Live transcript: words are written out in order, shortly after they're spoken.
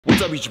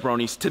What's up, you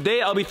jabronis?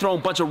 Today I'll be throwing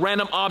a bunch of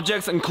random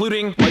objects,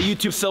 including my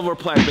YouTube silver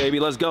plaque, baby.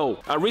 Let's go.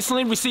 I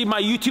recently received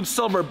my YouTube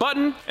silver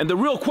button, and the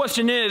real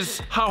question is,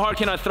 how hard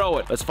can I throw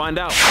it? Let's find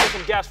out. Get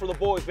some gas for the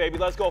boys, baby.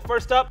 Let's go.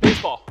 First up,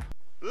 baseball.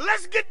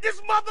 Let's get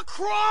this mother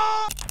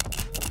crawl!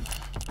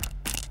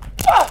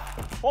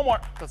 Ah! One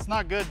more. That's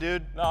not good,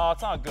 dude. No,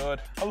 it's not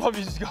good. I love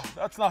you, just go.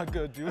 That's not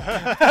good, dude.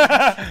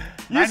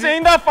 You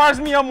saying that fires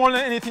me up more than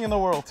anything in the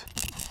world.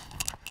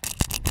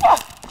 Ah!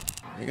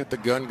 You got the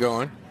gun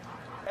going.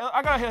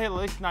 I gotta hit at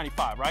least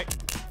 95, right?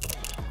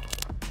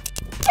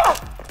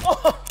 Ah!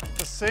 Oh!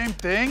 The same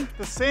thing?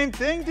 The same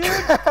thing, dude?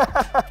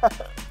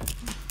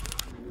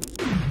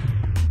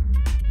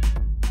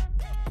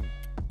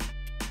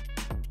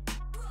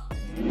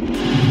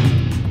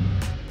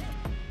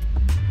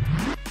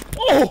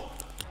 Oh!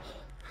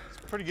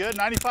 Pretty good.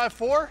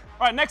 95.4. All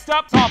right, next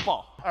up,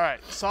 softball. All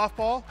right,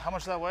 softball. How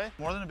much does that weigh?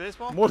 More than a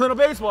baseball? More than a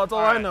baseball, that's all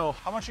I know.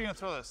 How much are you gonna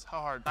throw this?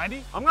 How hard?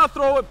 90? I'm gonna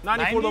throw it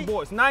 90 for the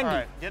boys. 90. All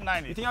right, get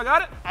 90. You think I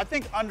got it? I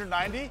think under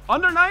 90.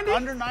 Under 90?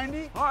 Under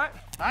 90. All right.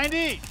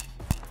 90.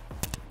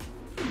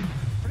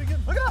 Pretty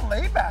good. Look at that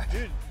layback.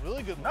 Dude,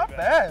 really good Not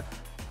layback. bad.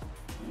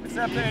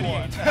 Except 88.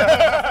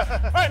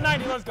 All right,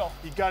 90, let's go.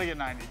 You gotta get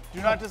 90. Do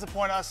not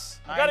disappoint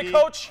us. 90. Got it,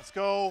 coach. Let's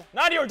go.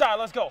 90 or die,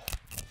 let's go.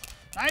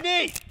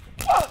 90.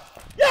 Oh,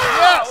 yeah!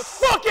 Yes!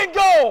 Let's fucking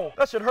go!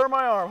 That should hurt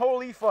my arm,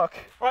 holy fuck.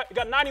 All right, we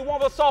got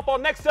 91 with a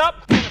softball. Next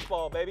up, tennis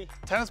ball, baby.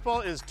 Tennis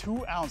ball is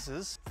 2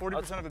 ounces,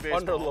 40% of a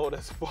baseball. Underload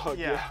as fuck,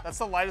 yeah. That's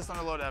the lightest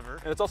underload ever.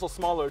 And it's also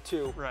smaller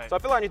too. Right. So I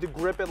feel like I need to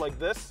grip it like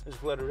this and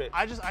just let it hit.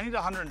 I need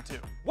 102.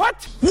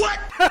 What? What?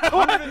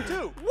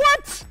 102.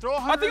 What? Throw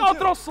 102. I think I'll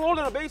throw slower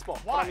than a baseball.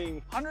 Why? I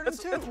mean,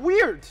 102. It's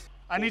weird.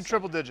 I need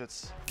triple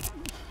digits.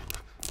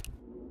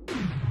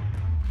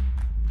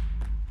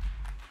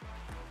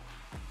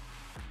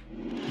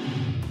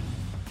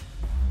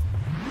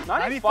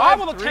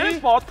 $95 with a tennis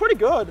ball, it's pretty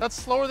good. That's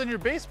slower than your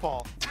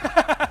baseball.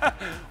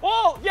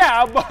 Well,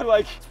 yeah, but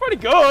like, it's pretty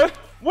good.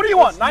 What do you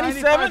want,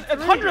 97?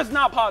 100 is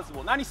not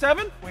possible.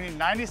 97? We need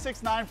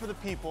 96.9 for the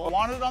people. I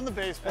want it on the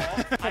baseball.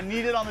 I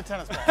need it on the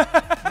tennis ball.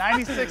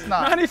 96.9.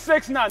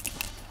 96.9.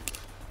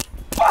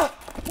 Ah,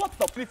 what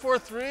the?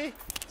 24.3,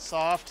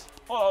 soft.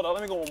 Hold on,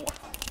 let me go one more.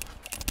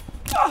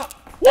 Ah,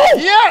 whoa!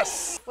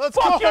 Yes! Let's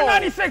go! Fuck your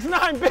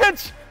 96.9,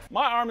 bitch!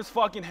 My arm is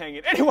fucking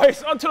hanging.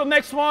 Anyways, on to the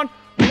next one.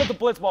 We got the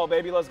blitz ball,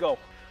 baby. Let's go.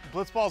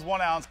 Blitz ball is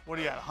 1 ounce. What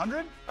do you got,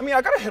 100? I mean,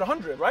 I gotta hit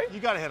 100, right? You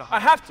gotta hit 100. I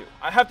have to.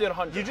 I have to hit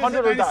 100. You just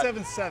 100 hit or die.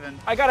 97.7.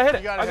 I gotta hit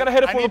it. I gotta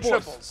hit it for the boys.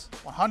 Triples.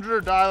 100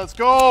 or die. Let's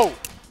go.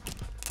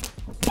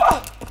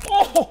 Ah,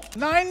 oh!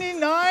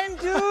 99, dude.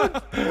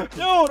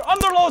 Dude,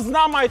 underload's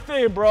not my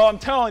thing, bro. I'm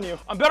telling you.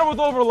 I'm better with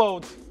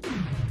overloads.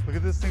 Look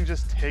at this thing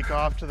just take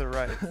off to the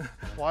right.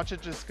 Watch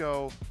it just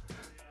go.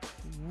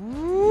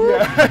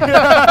 Yeah.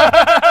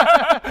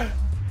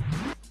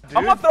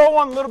 I'm gonna throw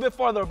one a little bit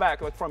farther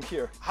back, like from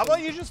here. How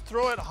about you just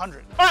throw it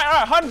 100? All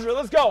right, 100,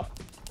 let's go.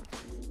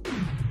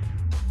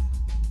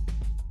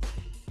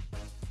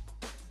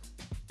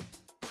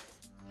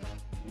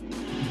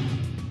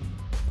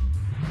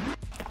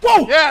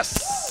 Whoa!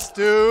 Yes,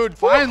 dude,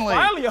 finally.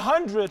 Finally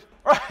 100.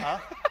 All right. Huh?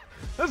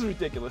 This is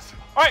ridiculous.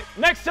 All right,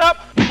 next up,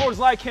 Coors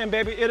Light can,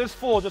 baby. It is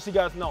full, just so you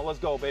guys know. Let's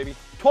go, baby.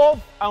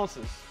 12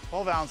 ounces.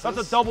 12 ounces.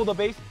 That's a double the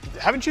base.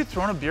 Haven't you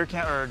thrown a beer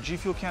can or a G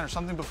Fuel can or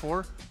something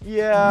before?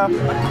 Yeah.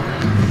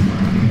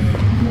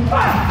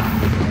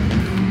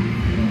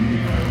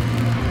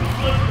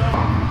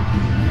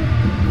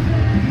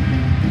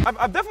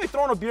 I've definitely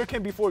thrown a beer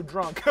can before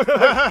drunk.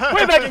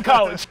 Way back in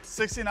college.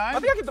 69? I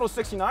think I can throw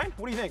 69.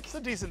 What do you think? It's a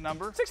decent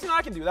number. 69,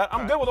 I can do that.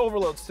 I'm good with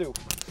overloads too.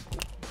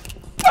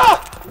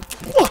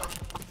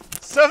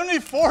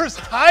 74 is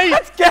height.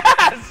 That's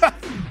gas.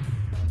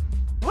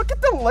 Look at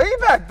the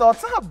layback though.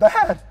 It's not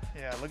bad.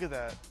 Yeah, look at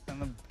that. And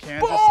the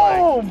can Boom! just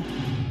like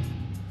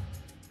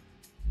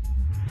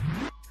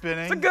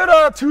spinning. It's a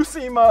good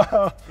two-seam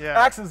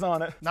axis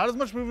on it. Not as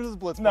much movement as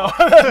blitz No,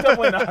 ball.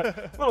 definitely not.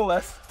 A little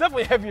less.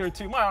 Definitely heavier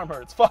too. My arm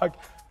hurts. Fuck.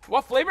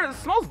 What flavor? It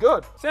smells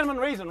good. Cinnamon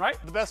raisin, right?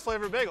 The best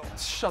flavor bagel.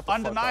 Shut the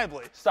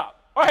Undeniably. fuck up.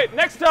 Stop. All right,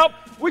 next up,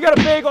 we got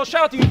a bagel.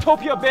 Shout out to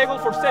Utopia Bagel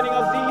for sending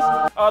us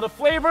these. The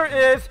flavor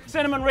is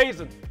cinnamon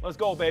raisin. Let's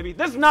go, baby.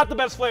 This is not the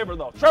best flavor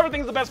though. Trevor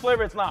thinks the best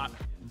flavor. It's not.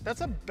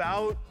 That's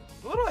about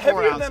a little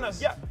heavier than a,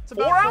 yeah. It's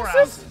about 4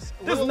 ounces?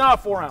 This is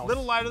not 4 ounces. A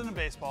little lighter than a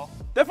baseball.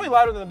 Definitely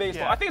lighter than a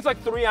baseball. Yeah. I think it's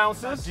like 3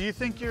 ounces. Do you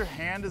think your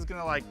hand is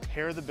gonna like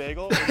tear the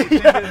bagel? Or do you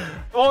think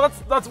well,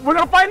 we're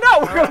gonna find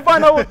out. We're gonna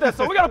find out with this.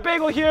 So we got a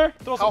bagel here.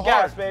 Throw some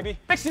gas, hard? baby.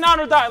 69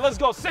 or die. Let's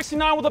go.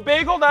 69 with a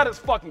bagel. That is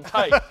fucking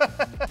tight.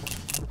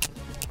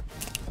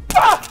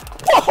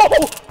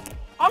 Whoa!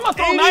 I'm gonna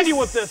throw 90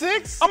 with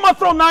this. I'm gonna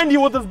throw 90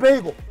 with this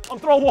bagel. I'm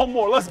throwing one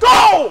more. Let's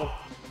go!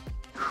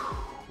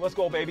 Let's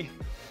go, baby.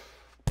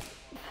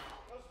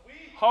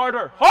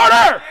 Harder.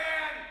 Harder!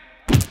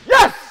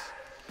 Yes!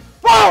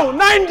 Whoa!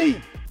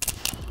 90!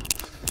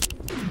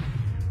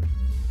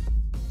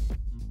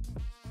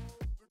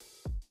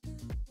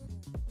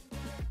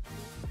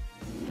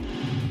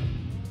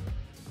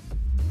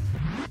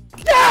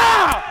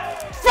 Yeah!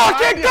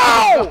 Fucking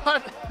go!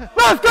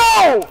 Let's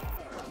go!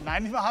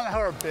 90 mile an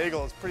hour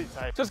bagel is pretty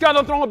tight. Just got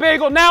done throwing a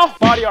bagel now.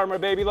 Body armor,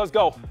 baby, let's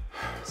go.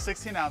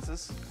 16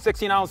 ounces.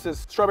 16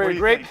 ounces. Strawberry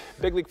grape,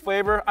 big league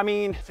flavor. I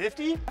mean,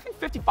 50? I think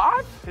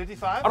 55?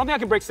 55? I don't think I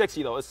can break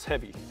 60 though, it's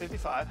heavy.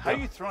 55? How are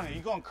you throwing it?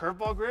 You going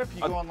curveball grip?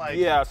 You going like...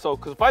 Yeah, so,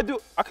 cause if I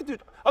could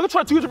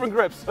try 2 different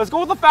grips. Let's go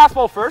with the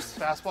fastball first.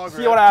 Fastball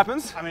grip. See what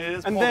happens. I mean, it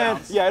is and pull then,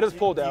 downs. Yeah, it is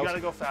pull downs. You gotta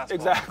go fastball.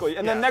 Exactly.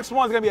 And then next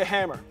one's gonna be a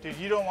hammer. Dude,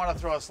 you don't want to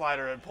throw a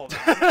slider and pull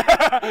down.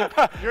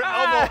 your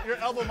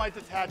elbow might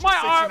detach at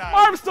 69. My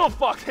arm's still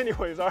fucked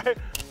anyways, all right?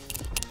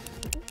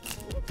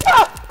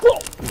 Ah! Whoa!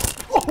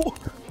 Whoa!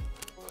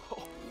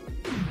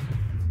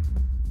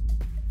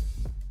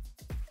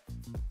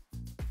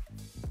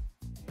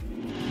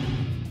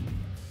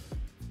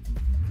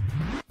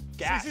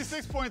 Gas.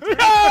 66.3.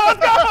 Yeah,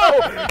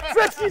 let's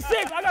go!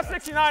 66. I got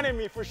 69 in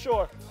me for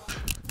sure.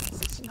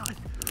 69.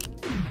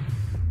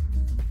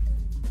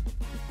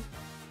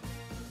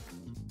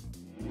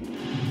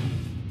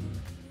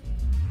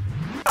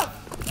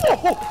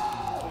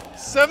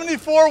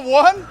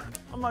 74-1?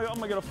 I'm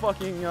gonna get a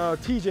fucking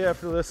TJ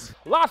after this.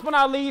 Last but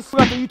not least, we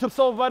got the YouTube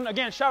silver button.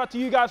 Again, shout out to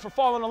you guys for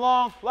following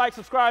along, like,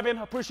 subscribing.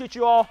 I appreciate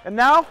you all. And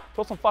now,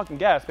 throw some fucking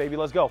gas, baby.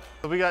 Let's go.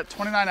 So we got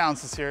 29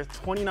 ounces here.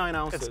 29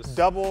 ounces. It's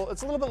double.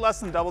 It's a little bit less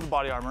than double the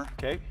body armor.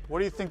 Okay. What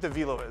do you think the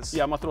velo is?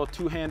 Yeah, I'm gonna throw it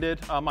two-handed.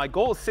 My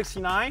goal is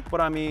 69,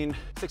 but I mean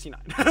 69.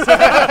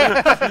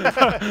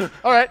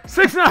 All right.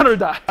 69 or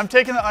die. I'm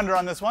taking the under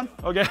on this one.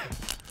 Okay.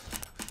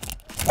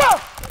 Oh!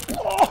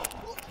 Oh!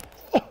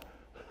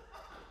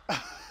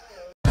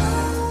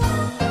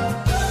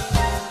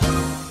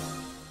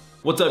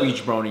 What's up, you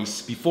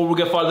jabronis? Before we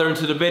get farther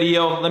into the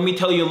video, let me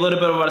tell you a little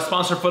bit about a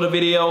sponsor for the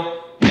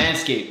video,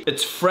 Manscaped.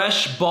 It's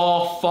fresh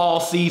ball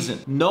fall season.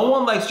 No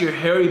one likes your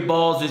hairy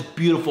balls this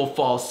beautiful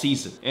fall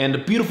season. And the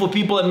beautiful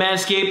people at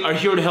Manscaped are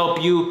here to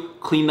help you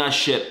clean that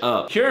shit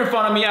up. Here in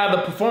front of me, I have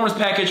the Performance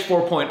Package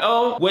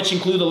 4.0, which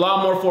include the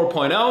Lawnmower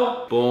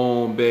 4.0.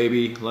 Boom,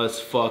 baby, let's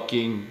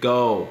fucking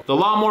go. The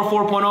Lawnmower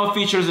 4.0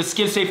 features a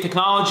skin-safe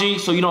technology,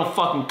 so you don't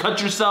fucking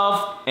cut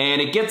yourself, and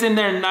it gets in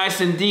there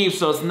nice and deep,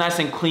 so it's nice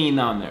and clean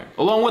down there.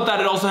 Along with that,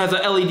 it also has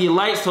an LED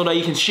light so that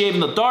you can shave in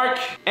the dark,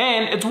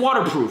 and it's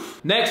waterproof.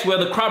 Next, we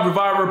have the Crop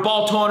Reviver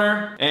Ball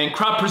Toner and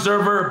Crop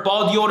Preserver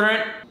Ball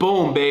Deodorant.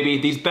 Boom, baby.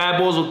 These bad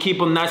boys will keep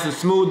them nice and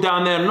smooth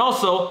down there, and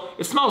also,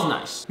 it smells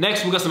nice.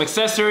 Next, we got some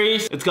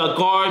accessories. It's got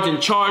guards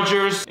and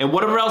chargers and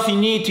whatever else you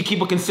need to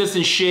keep a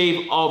consistent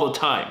shave all the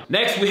time.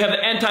 Next, we have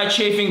the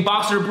anti-chafing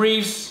boxer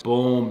briefs.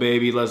 Boom,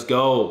 baby, let's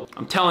go.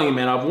 I'm telling you,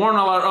 man, I've worn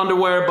a lot of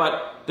underwear,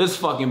 but this is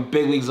fucking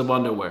big leagues of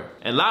underwear.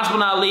 And last but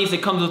not least,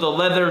 it comes with a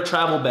leather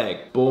travel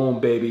bag. Boom,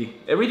 baby.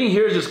 Everything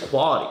here is just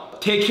quality.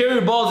 Take care of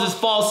your balls this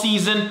fall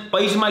season by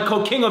using my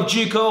code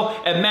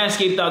KingofGco at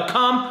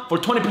manscaped.com for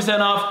 20%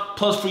 off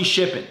plus free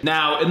shipping.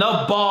 Now,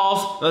 enough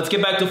balls. Let's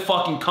get back to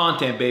fucking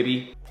content,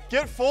 baby.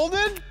 Get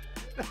folded?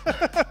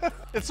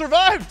 It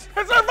survived.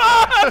 It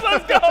survived.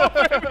 Let's go,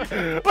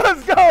 baby.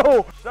 Let's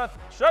go.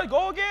 Should I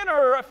go again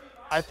or?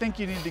 I think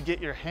you need to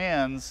get your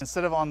hands,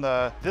 instead of on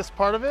this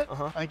part of it,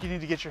 I think you need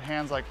to get your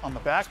hands like on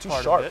the back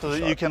part of it so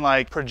that you can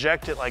like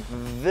project it like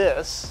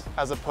this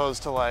as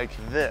opposed to like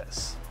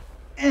this.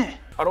 I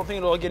don't think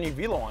it'll get any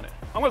velo on it.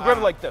 I'm gonna grip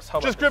it like this. How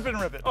about just grip it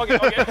and rip it. Okay,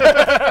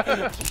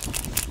 okay.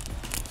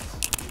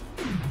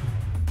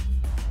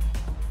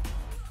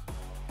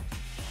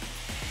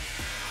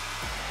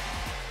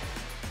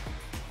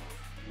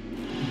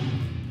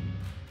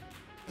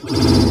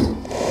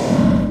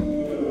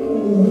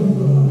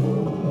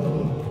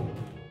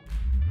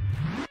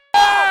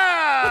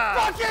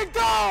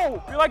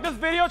 If you like this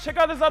video, check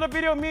out this other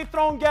video of me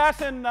throwing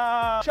gas and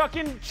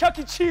chucking Chuck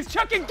E. Cheese,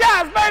 chucking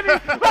gas, baby!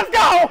 Let's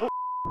go!